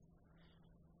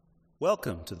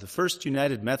Welcome to the First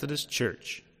United Methodist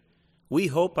Church. We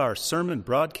hope our sermon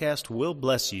broadcast will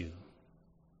bless you.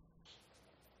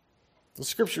 The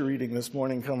scripture reading this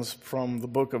morning comes from the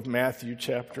book of Matthew,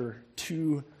 chapter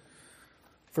 2,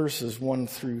 verses 1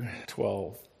 through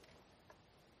 12.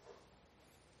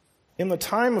 In the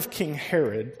time of King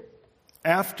Herod,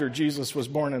 after Jesus was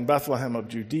born in Bethlehem of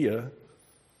Judea,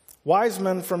 wise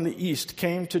men from the east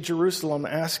came to Jerusalem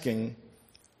asking,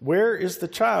 "Where is the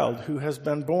child who has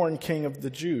been born King of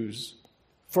the Jews?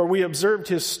 For we observed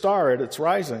his star at its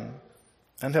rising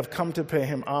and have come to pay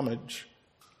him homage."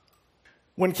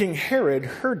 When King Herod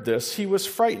heard this, he was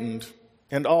frightened,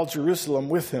 and all Jerusalem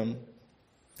with him.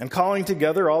 And calling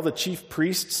together all the chief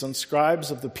priests and scribes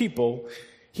of the people,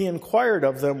 he inquired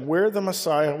of them where the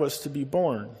Messiah was to be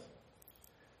born.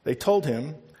 They told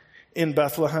him, "In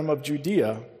Bethlehem of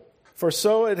Judea, for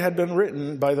so it had been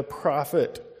written by the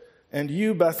prophet, 'And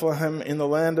you, Bethlehem, in the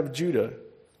land of Judah,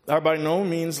 are by no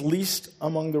means least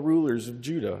among the rulers of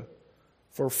Judah.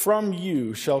 For from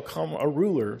you shall come a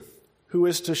ruler who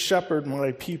is to shepherd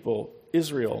my people,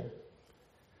 Israel.'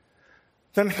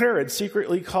 Then Herod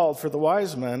secretly called for the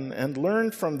wise men and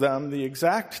learned from them the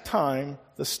exact time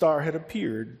the star had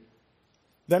appeared.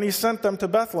 Then he sent them to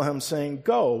Bethlehem, saying,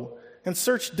 'Go and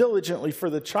search diligently for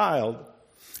the child,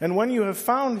 and when you have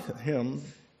found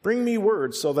him, bring me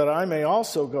word so that I may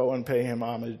also go and pay him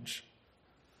homage.'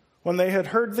 When they had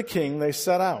heard the king, they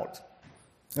set out.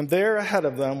 And there ahead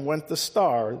of them went the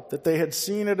star that they had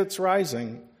seen at its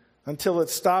rising until it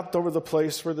stopped over the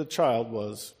place where the child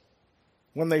was.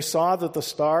 When they saw that the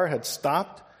star had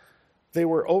stopped, they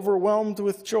were overwhelmed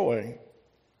with joy.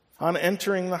 On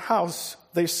entering the house,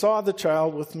 they saw the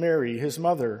child with Mary, his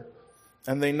mother,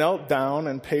 and they knelt down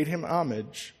and paid him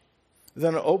homage.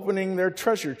 Then opening their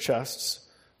treasure chests,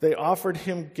 they offered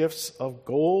him gifts of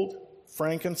gold,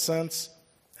 frankincense,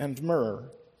 and myrrh.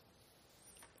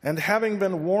 And having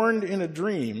been warned in a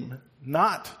dream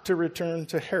not to return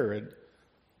to Herod,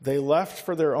 they left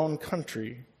for their own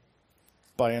country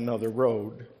by another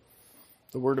road."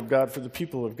 The word of God for the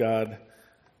people of God.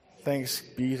 Thanks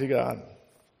be to God.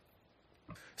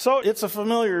 So it's a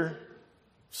familiar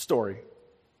story.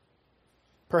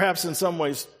 Perhaps in some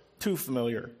ways too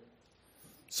familiar.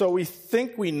 So we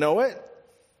think we know it,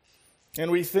 and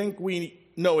we think we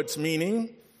know its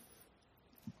meaning,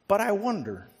 but I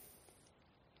wonder.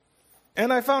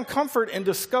 And I found comfort in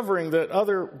discovering that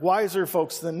other wiser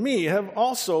folks than me have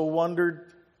also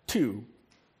wondered too.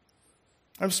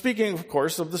 I'm speaking, of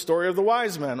course, of the story of the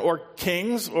wise men, or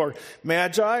kings, or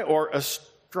magi, or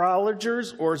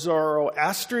astrologers, or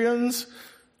Zoroastrians,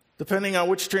 depending on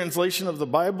which translation of the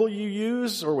Bible you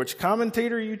use or which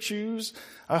commentator you choose.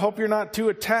 I hope you're not too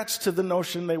attached to the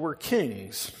notion they were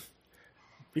kings,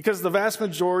 because the vast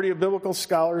majority of biblical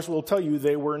scholars will tell you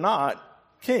they were not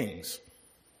kings.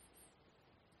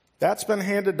 That's been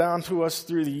handed down to us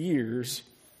through the years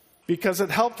because it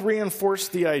helped reinforce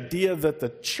the idea that the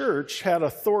church had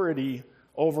authority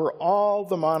over all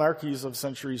the monarchies of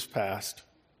centuries past.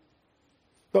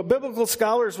 But biblical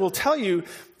scholars will tell you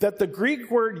that the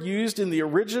Greek word used in the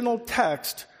original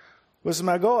text was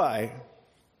magoi,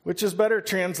 which is better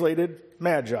translated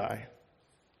magi.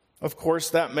 Of course,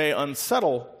 that may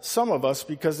unsettle some of us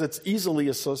because it's easily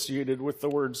associated with the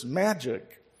words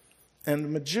magic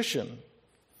and magician.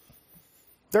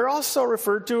 They're also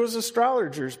referred to as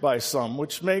astrologers by some,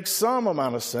 which makes some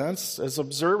amount of sense. As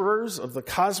observers of the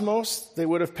cosmos, they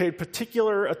would have paid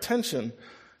particular attention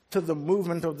to the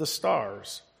movement of the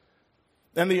stars.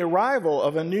 And the arrival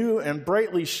of a new and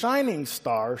brightly shining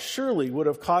star surely would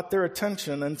have caught their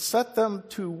attention and set them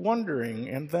to wondering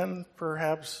and then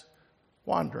perhaps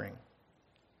wandering.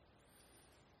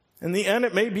 In the end,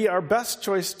 it may be our best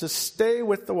choice to stay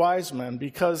with the wise men,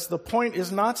 because the point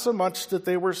is not so much that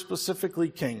they were specifically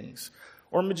kings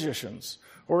or magicians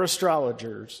or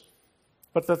astrologers,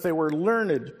 but that they were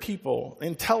learned people,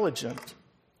 intelligent,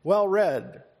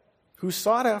 well-read, who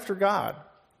sought after God.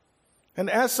 And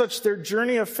as such, their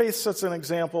journey of faith sets an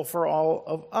example for all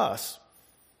of us.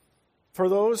 For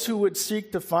those who would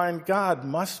seek to find God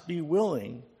must be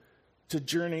willing to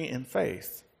journey in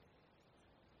faith.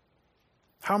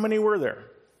 How many were there?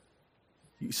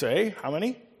 You say, how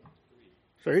many?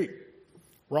 3.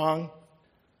 Wrong.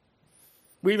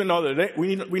 We even know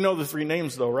we know the 3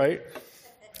 names though, right?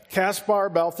 Caspar,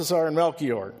 Balthasar, and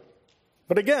Melchior.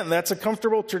 But again, that's a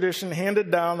comfortable tradition handed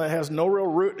down that has no real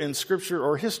root in Scripture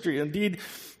or history. Indeed,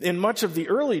 in much of the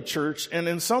early church, and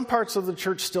in some parts of the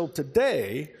church still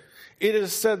today, it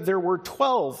is said there were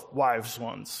 12 wise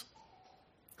ones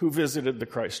who visited the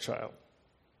Christ child.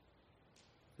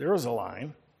 There was a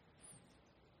line.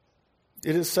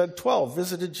 It is said 12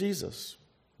 visited Jesus.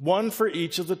 one for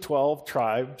each of the 12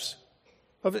 tribes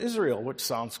of Israel, which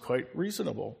sounds quite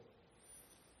reasonable.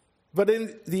 But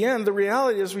in the end, the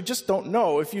reality is we just don't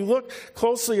know. If you look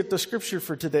closely at the scripture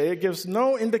for today, it gives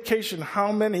no indication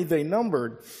how many they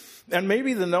numbered. And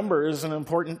maybe the number isn't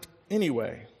important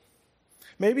anyway.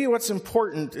 Maybe what's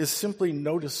important is simply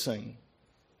noticing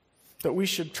that we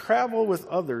should travel with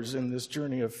others in this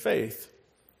journey of faith,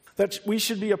 that we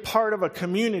should be a part of a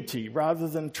community rather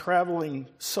than traveling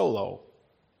solo.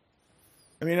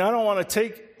 I mean, I don't want to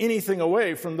take anything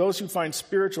away from those who find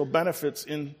spiritual benefits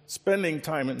in spending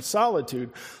time in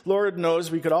solitude. Lord knows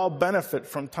we could all benefit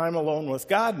from time alone with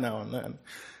God now and then.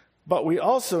 But we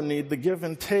also need the give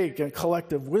and take and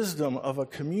collective wisdom of a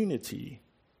community,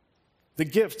 the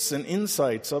gifts and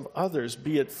insights of others,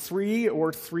 be it 3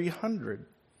 or 300.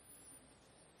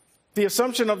 The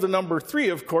assumption of the number 3,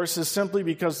 of course, is simply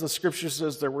because the scripture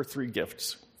says there were 3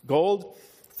 gifts: gold,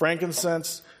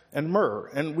 frankincense, and myrrh.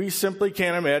 And we simply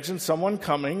can't imagine someone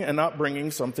coming and not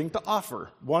bringing something to offer.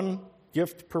 1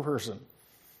 gift per person.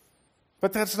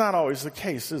 But that's not always the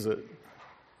case, is it?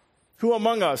 Who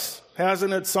among us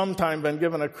hasn't at some time been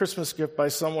given a Christmas gift by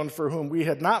someone for whom we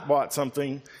had not bought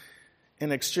something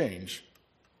in exchange?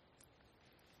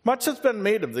 Much has been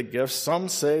made of the gifts. Some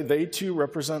say they too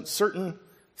represent certain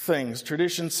things.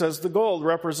 Tradition says the gold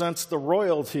represents the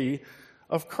royalty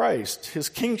of Christ, his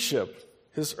kingship,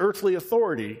 his earthly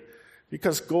authority,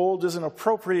 because gold is an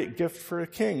appropriate gift for a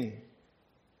king.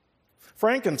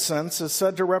 Frankincense is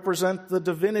said to represent the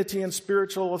divinity and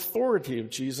spiritual authority of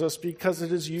Jesus because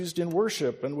it is used in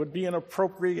worship and would be an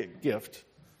appropriate gift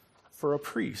for a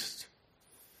priest.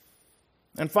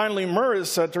 And finally, myrrh is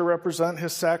said to represent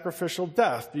his sacrificial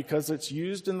death because it's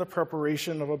used in the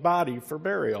preparation of a body for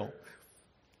burial.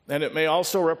 And it may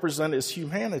also represent his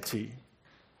humanity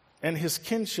and his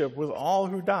kinship with all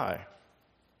who die.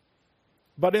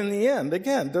 But in the end,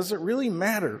 again, does it really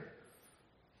matter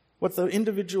what the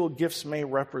individual gifts may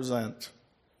represent?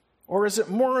 Or is it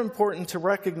more important to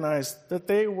recognize that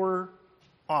they were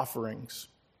offerings?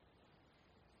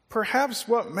 Perhaps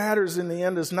what matters in the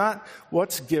end is not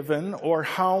what's given or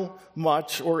how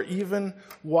much or even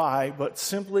why, but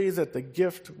simply that the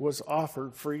gift was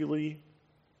offered freely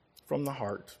from the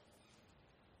heart.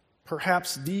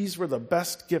 Perhaps these were the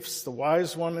best gifts the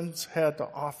wise ones had to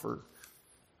offer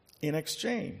in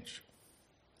exchange.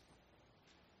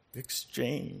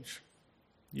 Exchange.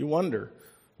 You wonder,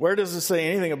 where does it say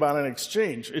anything about an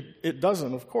exchange? It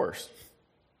doesn't, of course.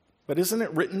 But isn't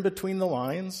it written between the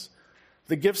lines?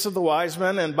 The gifts of the wise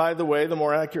men, and by the way, the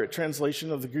more accurate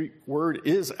translation of the Greek word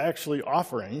is actually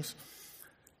offerings.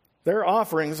 Their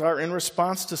offerings are in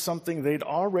response to something they'd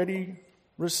already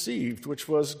received, which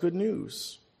was good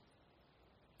news.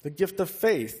 The gift of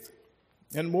faith,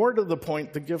 and more to the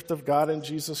point, the gift of God in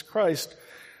Jesus Christ,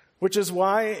 which is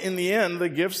why, in the end, the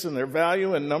gifts and their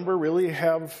value and number really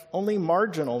have only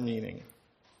marginal meaning.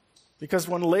 Because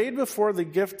when laid before the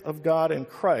gift of God in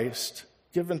Christ,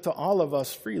 given to all of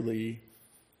us freely,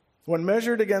 when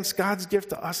measured against God's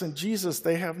gift to us in Jesus,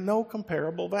 they have no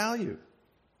comparable value.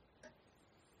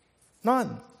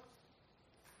 None.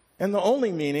 And the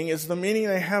only meaning is the meaning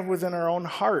they have within our own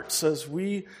hearts as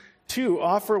we, too,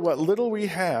 offer what little we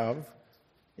have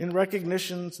in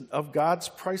recognition of God's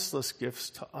priceless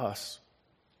gifts to us.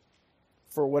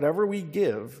 For whatever we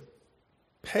give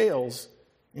pales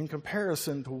in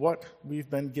comparison to what we've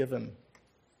been given,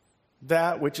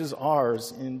 that which is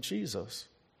ours in Jesus.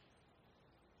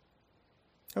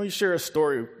 Let me share a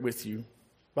story with you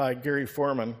by Gary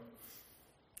Foreman,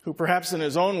 who perhaps in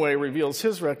his own way reveals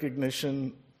his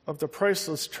recognition of the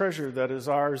priceless treasure that is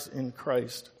ours in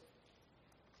Christ.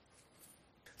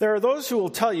 There are those who will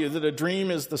tell you that a dream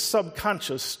is the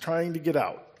subconscious trying to get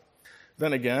out.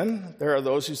 Then again, there are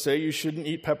those who say you shouldn't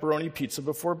eat pepperoni pizza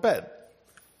before bed.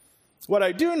 What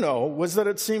I do know was that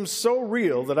it seems so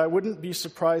real that I wouldn't be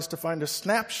surprised to find a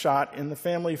snapshot in the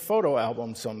family photo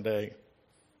album someday.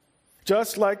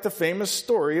 Just like the famous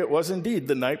story, it was indeed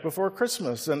the night before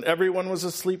Christmas, and everyone was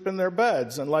asleep in their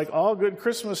beds. And like all good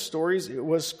Christmas stories, it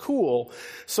was cool,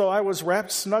 so I was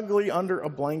wrapped snugly under a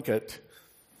blanket.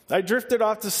 I drifted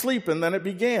off to sleep, and then it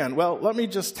began. Well, let me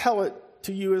just tell it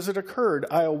to you as it occurred.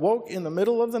 I awoke in the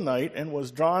middle of the night and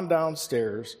was drawn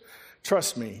downstairs.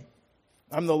 Trust me,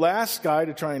 I'm the last guy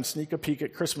to try and sneak a peek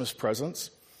at Christmas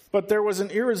presents, but there was an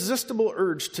irresistible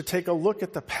urge to take a look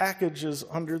at the packages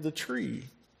under the tree.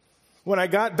 When I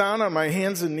got down on my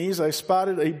hands and knees, I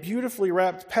spotted a beautifully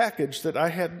wrapped package that I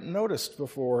hadn't noticed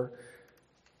before.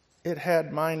 It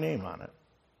had my name on it.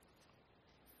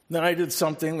 Then I did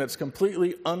something that's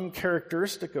completely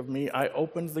uncharacteristic of me. I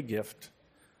opened the gift.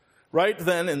 Right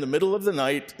then, in the middle of the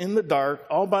night, in the dark,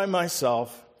 all by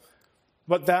myself,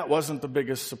 But that wasn't the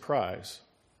biggest surprise.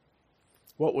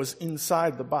 What was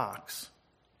inside the box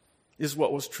is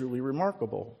what was truly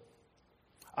remarkable.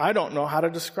 I don't know how to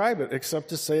describe it except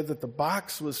to say that the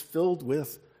box was filled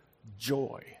with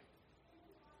joy.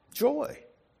 Joy.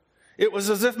 It was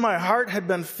as if my heart had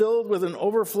been filled with an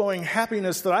overflowing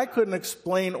happiness that I couldn't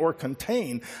explain or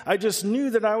contain. I just knew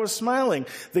that I was smiling.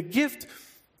 The gift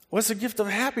was a gift of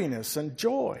happiness and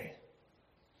joy.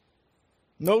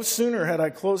 No sooner had I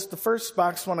closed the first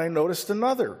box when I noticed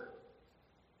another.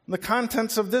 The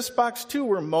contents of this box, too,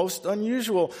 were most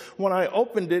unusual. When I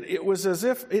opened it, it was as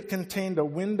if it contained a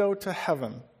window to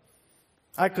heaven.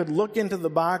 I could look into the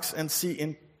box and see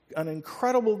in an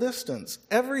incredible distance.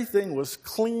 Everything was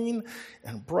clean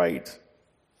and bright.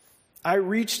 I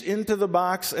reached into the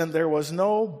box and there was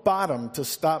no bottom to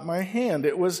stop my hand.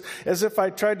 It was as if I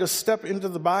tried to step into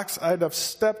the box, I'd have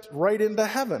stepped right into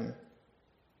heaven.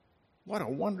 What a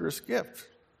wondrous gift,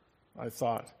 I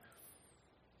thought.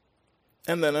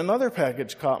 And then another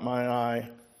package caught my eye.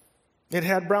 It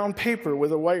had brown paper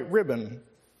with a white ribbon.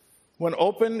 When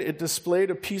opened, it displayed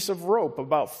a piece of rope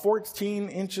about 14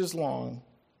 inches long.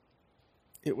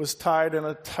 It was tied in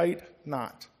a tight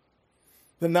knot.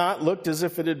 The knot looked as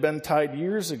if it had been tied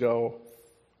years ago.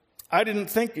 I didn't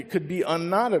think it could be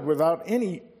unknotted without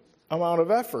any amount of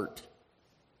effort.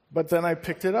 But then I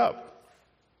picked it up.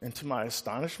 And to my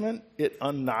astonishment, it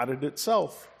unknotted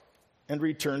itself and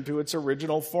returned to its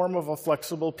original form of a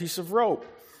flexible piece of rope.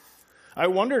 I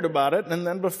wondered about it, and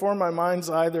then before my mind's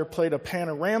eye there played a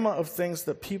panorama of things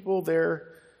that people there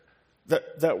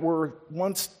that were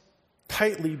once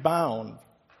tightly bound,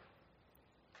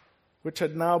 which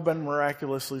had now been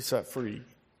miraculously set free.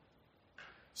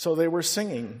 So they were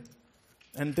singing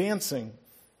and dancing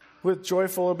with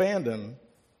joyful abandon.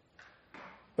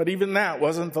 But even that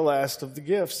wasn't the last of the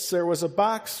gifts. There was a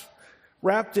box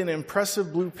wrapped in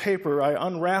impressive blue paper. I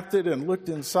unwrapped it and looked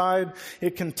inside.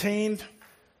 It contained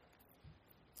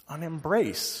an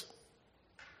embrace.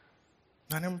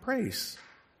 An embrace.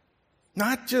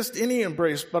 Not just any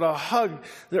embrace, but a hug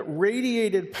that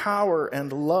radiated power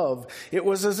and love. It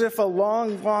was as if a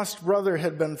long-lost brother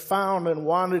had been found and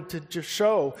wanted to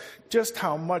show just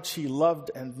how much he loved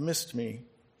and missed me.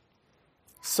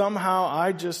 Somehow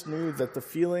I just knew that the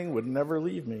feeling would never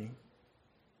leave me.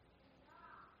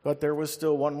 But there was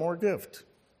still one more gift.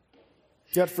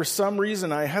 Yet for some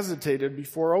reason I hesitated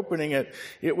before opening it.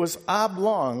 It was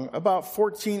oblong, about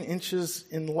 14 inches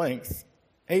in length,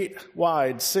 8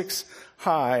 wide, 6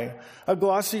 high, a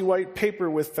glossy white paper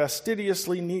with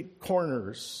fastidiously neat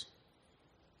corners,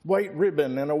 white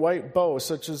ribbon and a white bow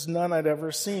such as none I'd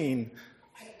ever seen.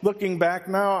 Looking back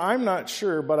now, I'm not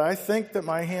sure, but I think that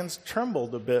my hands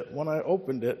trembled a bit when I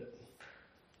opened it.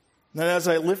 And as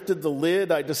I lifted the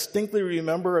lid, I distinctly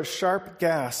remember a sharp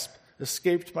gasp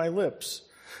escaped my lips,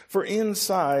 for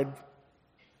inside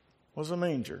was a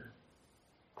manger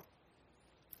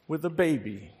with a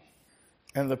baby,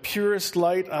 and the purest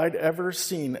light I'd ever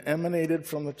seen emanated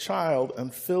from the child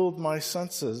and filled my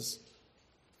senses.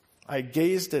 I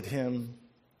gazed at him,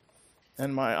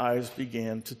 and my eyes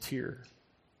began to tear.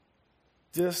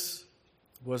 This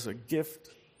was a gift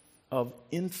of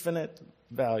infinite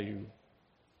value.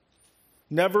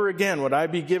 Never again would I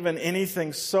be given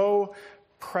anything so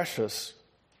precious.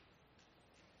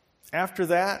 After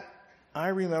that, I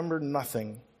remembered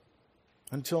nothing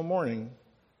until morning,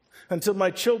 until my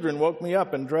children woke me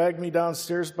up and dragged me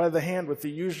downstairs by the hand with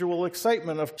the usual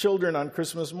excitement of children on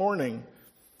Christmas morning.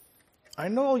 I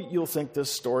know you'll think this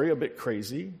story a bit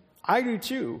crazy. I do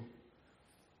too.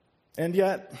 And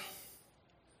yet,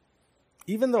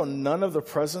 even though none of the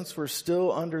presents were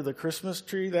still under the Christmas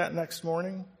tree that next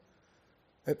morning,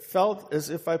 it felt as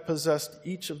if I possessed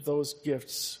each of those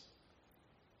gifts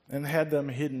and had them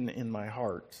hidden in my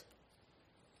heart.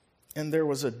 And there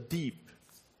was a deep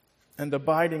and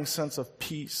abiding sense of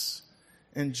peace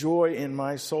and joy in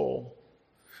my soul,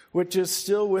 which is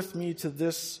still with me to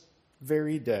this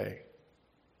very day.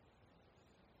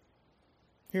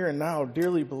 Here and now,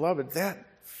 dearly beloved, that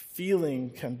feeling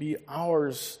can be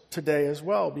ours today as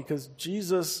well, because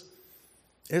Jesus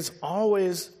is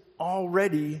always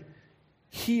already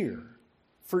here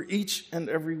for each and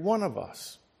every one of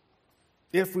us,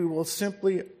 if we will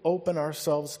simply open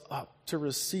ourselves up to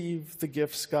receive the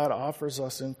gifts God offers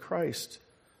us in Christ,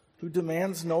 who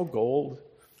demands no gold,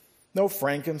 no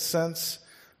frankincense,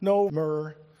 no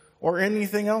myrrh, or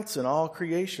anything else in all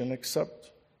creation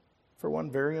except for one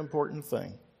very important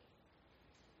thing: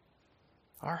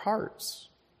 our hearts.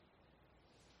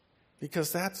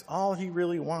 Because that's all he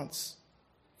really wants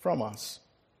from us.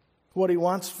 What he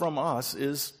wants from us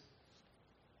is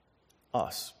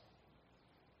us.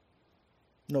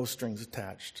 no strings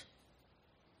attached.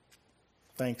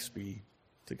 Thanks be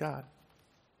to God.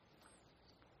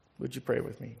 Would you pray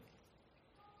with me?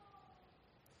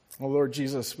 Oh, Lord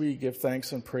Jesus, we give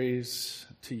thanks and praise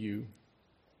to you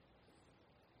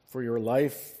for your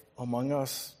life among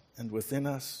us and within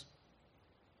us,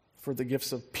 for the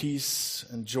gifts of peace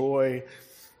and joy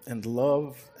and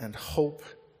love and hope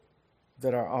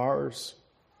that are ours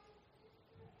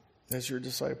as your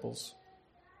disciples.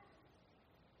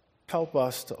 Help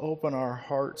us to open our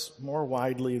hearts more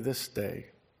widely this day.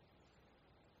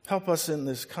 Help us in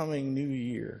this coming new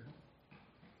year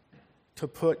to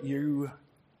put you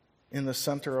in the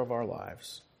center of our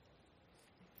lives.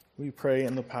 We pray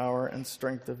in the power and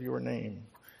strength of your name.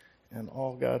 And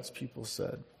all God's people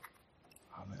said,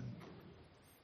 Amen.